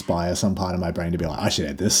will inspire some part of my brain to be like, I should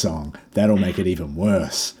add this song. That'll make it even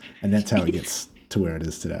worse. And that's how it gets to where it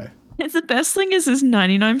is today. The best thing is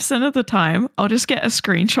 99% of the time, I'll just get a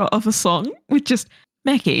screenshot of a song with just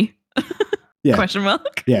Mackie. Yeah. Question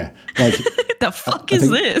mark. Yeah. Like the fuck is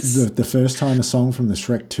this? The first time a song from the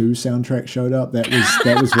Shrek 2 soundtrack showed up, that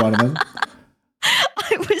was one of them.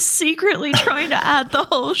 I was secretly trying to add the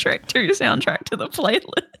whole Shrek 2 soundtrack to the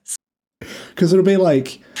playlist. Because it'll be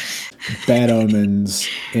like Bad Omens,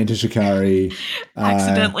 Enter Shikari.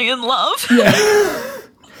 Accidentally in Love. Yeah.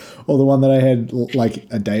 Or the one that I had like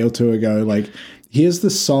a day or two ago. Like, here's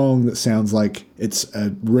the song that sounds like it's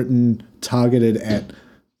written, targeted at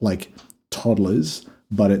like toddlers,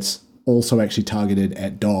 but it's also actually targeted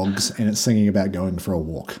at dogs, and it's singing about going for a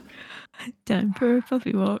walk. Time for a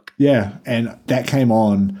puppy walk. Yeah. And that came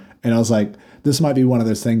on, and I was like, this might be one of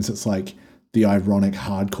those things that's like, the ironic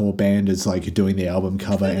hardcore band is like doing the album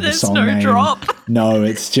cover and the song name. Drop. No,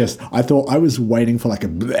 it's just, I thought I was waiting for like a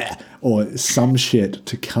bleh or some shit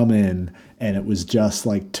to come in, and it was just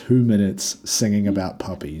like 2 minutes singing about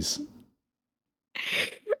puppies.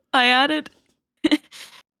 I added.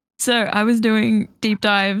 So I was doing deep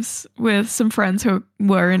dives with some friends who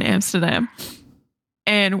were in Amsterdam,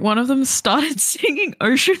 and one of them started singing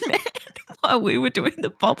Ocean Man while we were doing the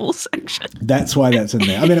bubble section. That's why that's in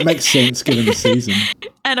there. I mean, it makes sense given the season.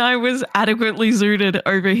 And I was adequately zooted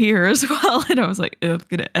over here as well. And I was like, I'm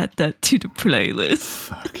going to add that to the playlist.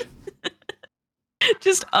 Fuck.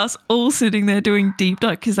 Just us all sitting there doing deep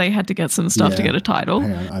dive because they had to get some stuff to get a title.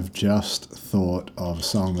 Hang on, I've just thought of a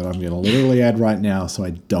song that I'm going to literally add right now so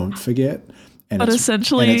I don't forget. And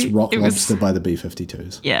it's Rock Lobster by the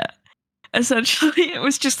B-52s. Yeah. Essentially, it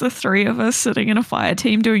was just the three of us sitting in a fire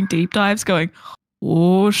team doing deep dives going,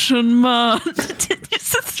 Ocean Man.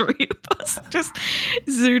 Just the three of us just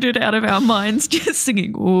zooted out of our minds just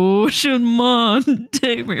singing Ocean Man,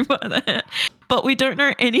 take me by the hand. But we don't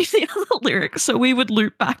know any of the other lyrics, so we would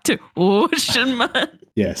loop back to Ocean Man.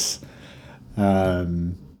 Yes. I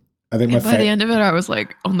think by the end of it, I was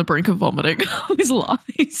like on the brink of vomiting. I was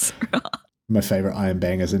laughing so hard. my favorite Iron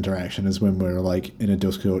Bangers interaction is when we're like in a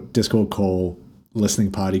Discord call,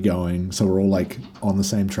 listening party going, so we're all like on the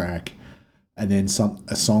same track, and then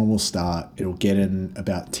a song will start. It'll get in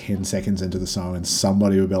about 10 seconds into the song, and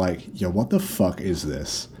somebody will be like, "Yo, what the fuck is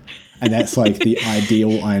this?" And that's like the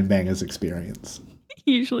ideal Iron Bangers experience.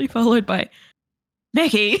 Usually followed by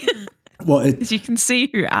Maggie. Well, as you can see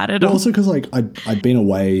who added. Also, because like I'd been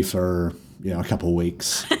away for a couple of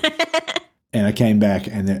weeks, and I came back,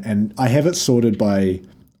 and I have it sorted by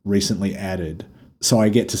recently added, so I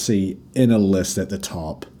get to see in a list at the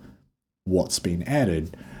top what's been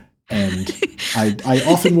added, and I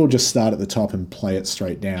often will just start at the top and play it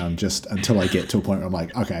straight down just until I get to a point where I'm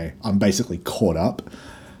like, okay, I'm basically caught up.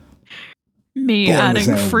 Me adding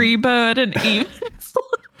Freebird and Eve.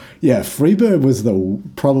 Yeah, Freebird was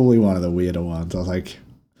probably one of the weirder ones. I was like,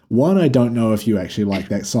 one, I don't know if you actually like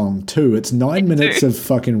that song. Two, it's 9 minutes of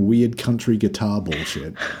fucking weird country guitar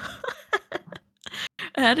bullshit.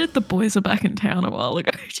 I added The Boys Are Back in Town a while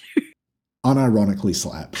ago too. Unironically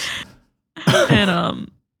slaps.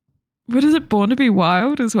 And what is it, Born to Be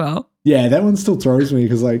Wild as well? Yeah, that one still throws me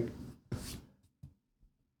because like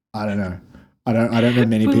I don't know. I don't know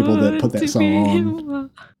many people that put that song on.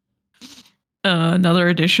 Another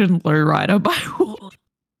edition, Lowrider by Wolf.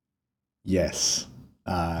 Yes.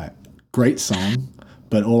 Great song,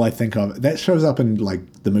 but all I think of, that shows up in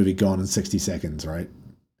like the movie Gone in 60 Seconds, right?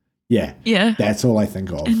 Yeah. Yeah. That's all I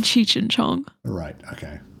think of. And Cheech and Chong. Right,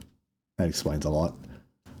 okay. That explains a lot.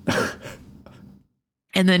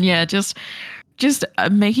 And then, yeah, just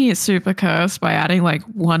making it super cursed by adding like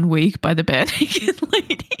 1 week by the Bare Naked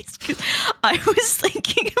Ladies. Because I was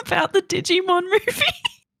thinking about the Digimon movie.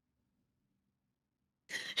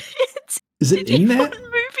 Is it in that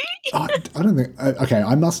movie? I don't think. Okay,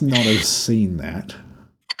 I must not have seen that.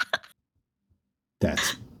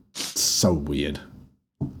 That's so weird.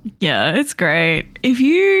 Yeah, it's great. If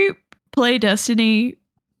you play Destiny,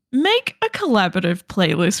 make a collaborative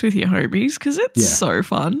playlist with your homies because it's so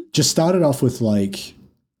fun. Just start it off with like,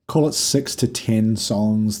 call it 6 to 10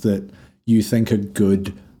 songs that you think are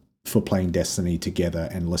good for playing Destiny together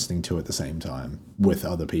and listening to at the same time with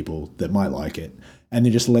other people that might like it. And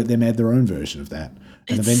then just let them add their own version of that.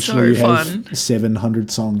 And it's eventually so you have fun.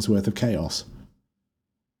 700 songs worth of chaos.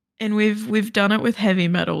 And we've done it with heavy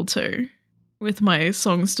metal too. With my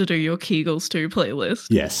Songs to Do Your Kegels To playlist.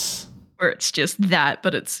 Yes. Where it's just that,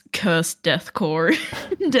 but it's cursed deathcore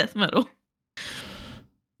death metal.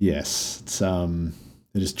 Yes.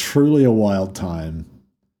 It is truly a wild time.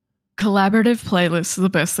 Collaborative playlists are the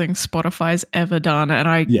best thing Spotify's ever done, and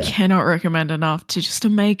I cannot recommend enough to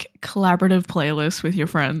make collaborative playlists with your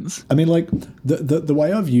friends. I mean, like the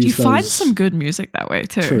way I've used, you find some good music that way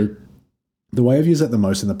too. True. The way I've used it the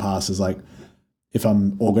most in the past is like if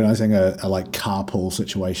I'm organizing a like carpool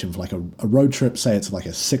situation for like a road trip, say it's like a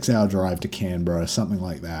 6-hour drive to Canberra or something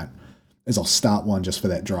like that, is I'll start one just for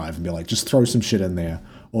that drive and be like, just throw some shit in there.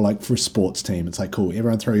 Or like for a sports team, it's like, cool,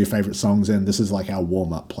 everyone throw your favorite songs in. This is like our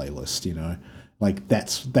warm-up playlist, you know? Like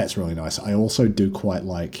that's really nice. I also do quite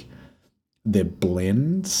like their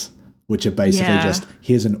blends, which are basically just,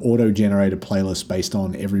 here's an auto-generated playlist based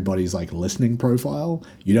on everybody's like listening profile.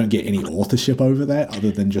 You don't get any authorship over that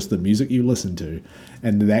other than just the music you listen to.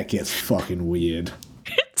 And that gets fucking weird.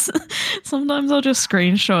 Sometimes I'll just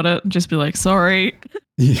screenshot it and just be like, sorry.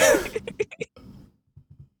 Yeah.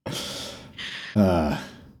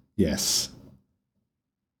 Yes.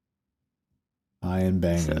 Iron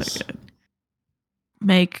Bangers. So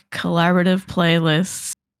make collaborative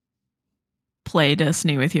playlists. Play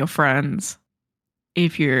Destiny with your friends.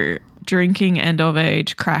 If you're drinking end of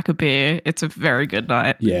age, crack a beer. It's a very good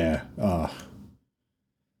night. Yeah. Oh.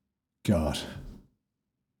 God.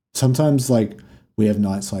 Sometimes like we have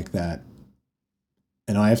nights like that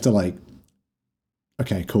and I have to like,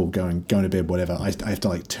 okay, cool, going to bed, whatever. I have to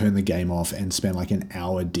like turn the game off and spend like an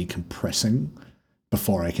hour decompressing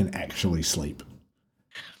before I can actually sleep.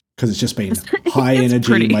 Because it's just been high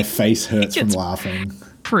energy, my face hurts from laughing.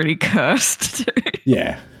 Pretty cursed too.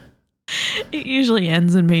 Yeah. It usually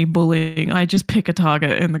ends in me bullying. I just pick a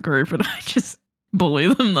target in the group and I just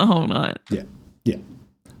bully them the whole night. Yeah. Yeah.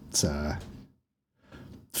 It's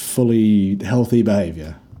fully healthy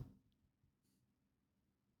behavior.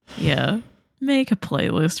 Yeah. Make a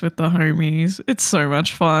playlist with the homies. It's so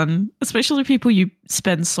much fun, especially people you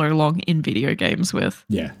spend so long in video games with.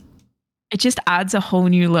 Yeah. It just adds a whole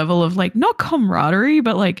new level of like, not camaraderie,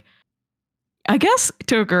 but like, I guess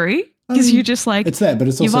to agree. Because you're just like, it's that, but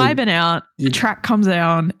it's also, you're vibing out, the track comes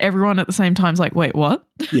down, everyone at the same time's like, wait, what?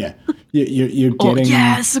 Yeah. You're getting,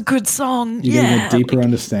 yeah, it's a good song. You're getting a deeper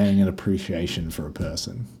understanding and appreciation for a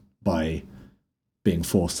person by being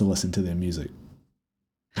forced to listen to their music.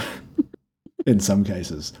 In some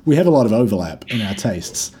cases, we have a lot of overlap in our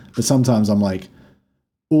tastes, but sometimes I'm like,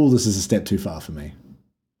 oh, this is a step too far for me.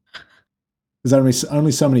 There's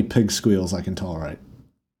only so many pig squeals I can tolerate.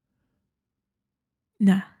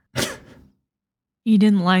 Nah. You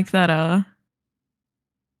didn't like that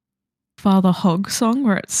Father Hog song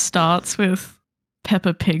where it starts with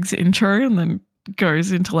Peppa Pig's intro and then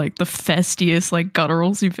goes into like the festiest like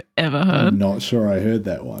gutturals you've ever heard? I'm not sure I heard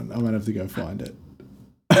that one. I might have to go find it.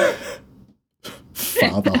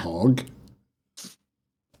 Father Hog.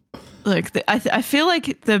 Look, I feel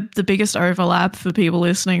like the biggest overlap for people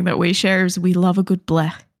listening that we share is we love a good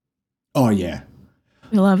bleh. Oh yeah,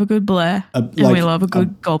 we love a good bleh, and we love a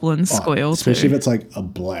good goblin squeal especially too. if it's like a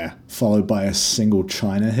bleh followed by a single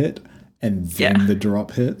China hit and then the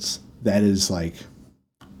drop hits. That is like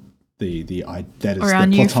that is our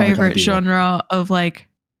new favorite ideal. genre of like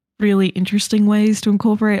really interesting ways to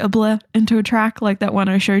incorporate a bleh into a track, like that one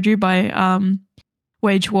I showed you by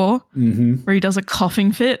Wage War, where he does a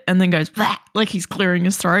coughing fit and then goes blah, like he's clearing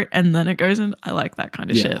his throat, and then it goes in. I like that kind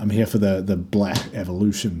of shit. I'm here for the black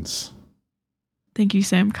evolutions. Thank you,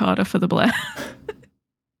 Sam Carter, for the blah.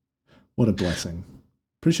 What a blessing.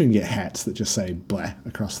 Pretty sure you can get hats that just say blah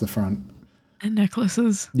across the front. And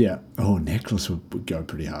necklaces. Yeah. Oh, necklace would go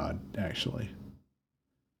pretty hard, actually.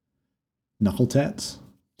 Knuckle tats?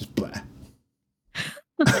 Just blah.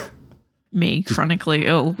 Me, chronically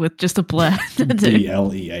ill with just a blah.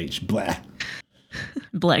 BLEH, blah.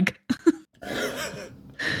 Bleg.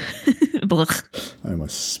 Blech. I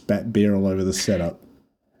almost spat beer all over the setup.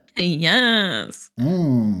 Yes.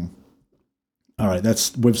 All right,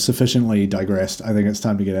 we've sufficiently digressed. I think it's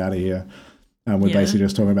time to get out of here. We're basically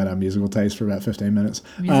just talking about our musical taste for about 15 minutes.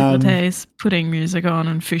 Musical taste, putting music on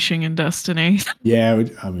and fishing in Destiny. Yeah, we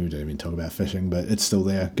didn't even talk about fishing, but it's still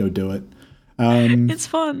there. Go do it. It's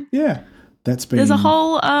fun. Yeah. There's a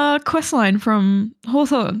whole quest line from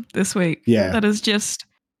Hawthorne this week. Yeah. That is just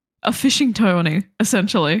a fishing tourney,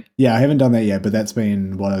 essentially. Yeah, I haven't done that yet, but that's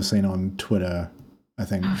been what I've seen on Twitter, I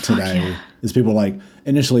think, today. Is people like,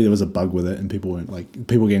 initially there was a bug with it and people weren't like,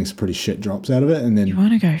 people getting some pretty shit drops out of it. And then you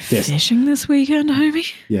want to go fishing this weekend,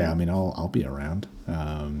 homie? Yeah, I mean, I'll be around.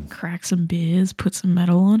 Crack some beers, put some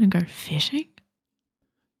metal on and go fishing?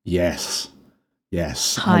 Yes.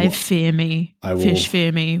 Hive fear me. Fish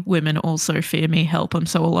fear me. Women also fear me. Help, I'm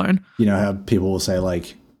so alone. You know how people will say,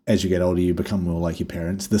 like, as you get older, you become more like your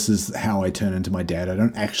parents. This is how I turn into my dad. I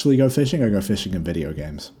don't actually go fishing. I go fishing in video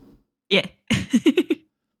games. Yeah.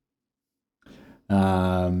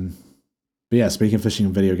 But yeah, speaking of fishing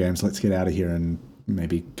in video games, let's get out of here and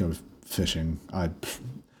maybe go fishing. I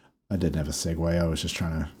didn't have a segue. I was just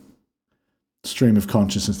trying to stream of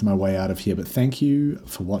consciousness my way out of here. But thank you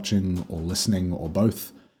for watching or listening or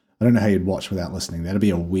both. I don't know how you'd watch without listening. That'd be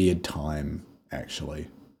a weird time, actually.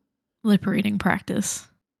 Lip reading practice.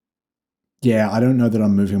 Yeah, I don't know that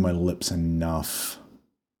I'm moving my lips enough.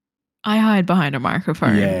 I hide behind a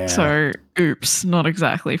microphone, so oops, not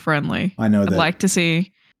exactly friendly. I know that. I'd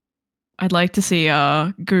like to see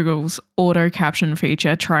Google's auto caption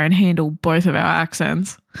feature try and handle both of our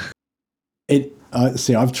accents.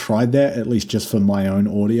 See, I've tried that, at least just for my own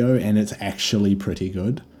audio, and it's actually pretty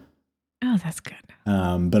good. Oh, that's good.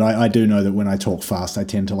 But I do know that when I talk fast, I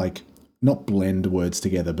tend to like not blend words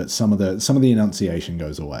together, but some of the enunciation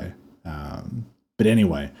goes away. But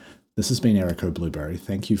anyway, this has been Erico Blueberry.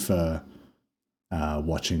 Thank you for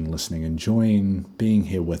watching, listening, enjoying being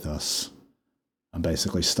here with us. I'm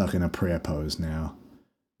basically stuck in a prayer pose now.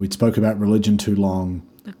 We spoke about religion too long.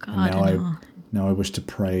 Now I wish to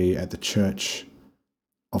pray at the church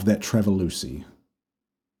of that Trevor Lucy.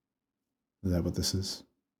 Is that what this is?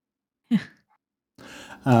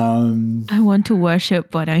 I want to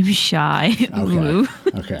worship, but I'm shy.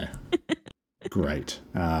 Okay. Great.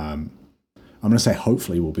 I'm going to say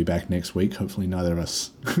hopefully we'll be back next week. Hopefully neither of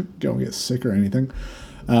us go and get sick or anything.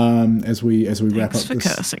 As we wrap up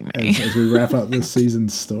as we wrap up this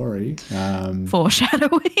season's story.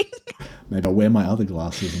 Foreshadowing. Maybe I'll wear my other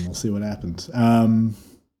glasses and we'll see what happens. But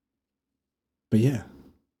yeah,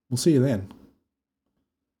 we'll see you then.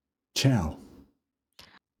 Ciao.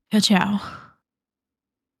 Ciao.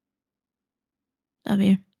 Love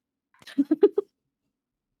you.